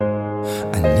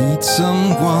I need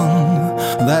someone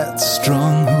that's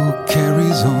strong who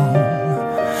carries on.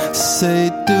 Say,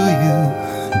 do you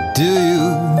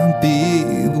be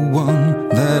the one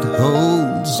that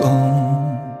holds on?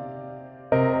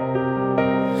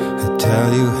 I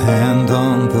tell you, hand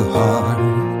on the heart,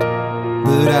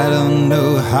 but I don't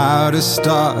know how to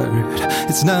start.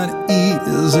 It's not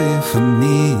easy for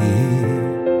me.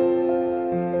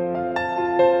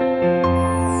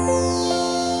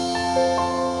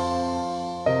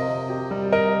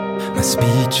 My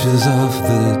speech is of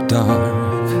the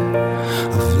dark,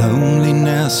 of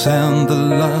loneliness and the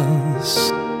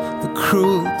loss, the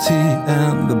cruelty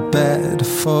and the bad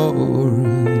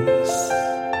force.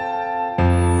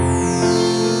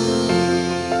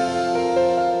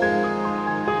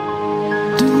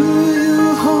 Do you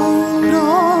hold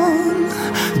on?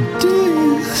 Do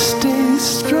you stay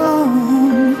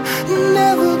strong?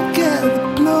 Never get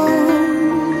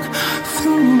blown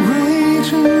through a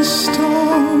raging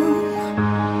storm.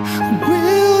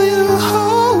 Will you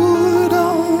hold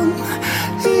on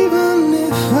even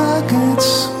if I get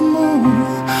small?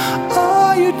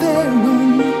 Are you there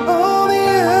when all the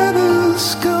others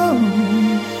go?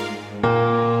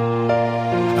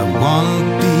 I wanna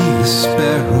be a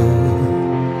sparrow,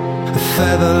 a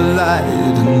feather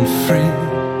light and free,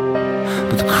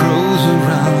 but the crows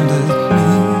around at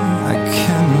me, I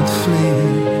cannot flee.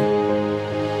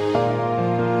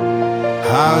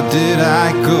 How did I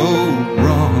go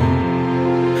wrong?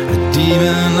 A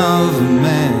demon of a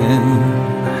man,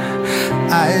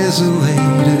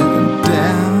 isolated and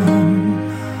down.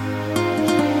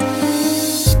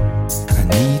 I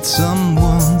need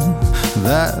someone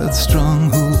that's strong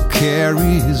who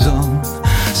carries on.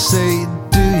 Say,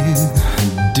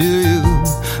 do you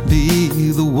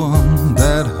be the one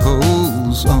that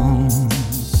holds on?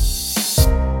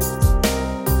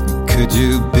 Could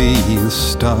you be a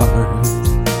start,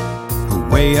 a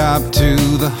way up to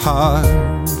the heart,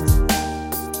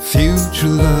 future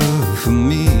love for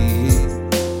me?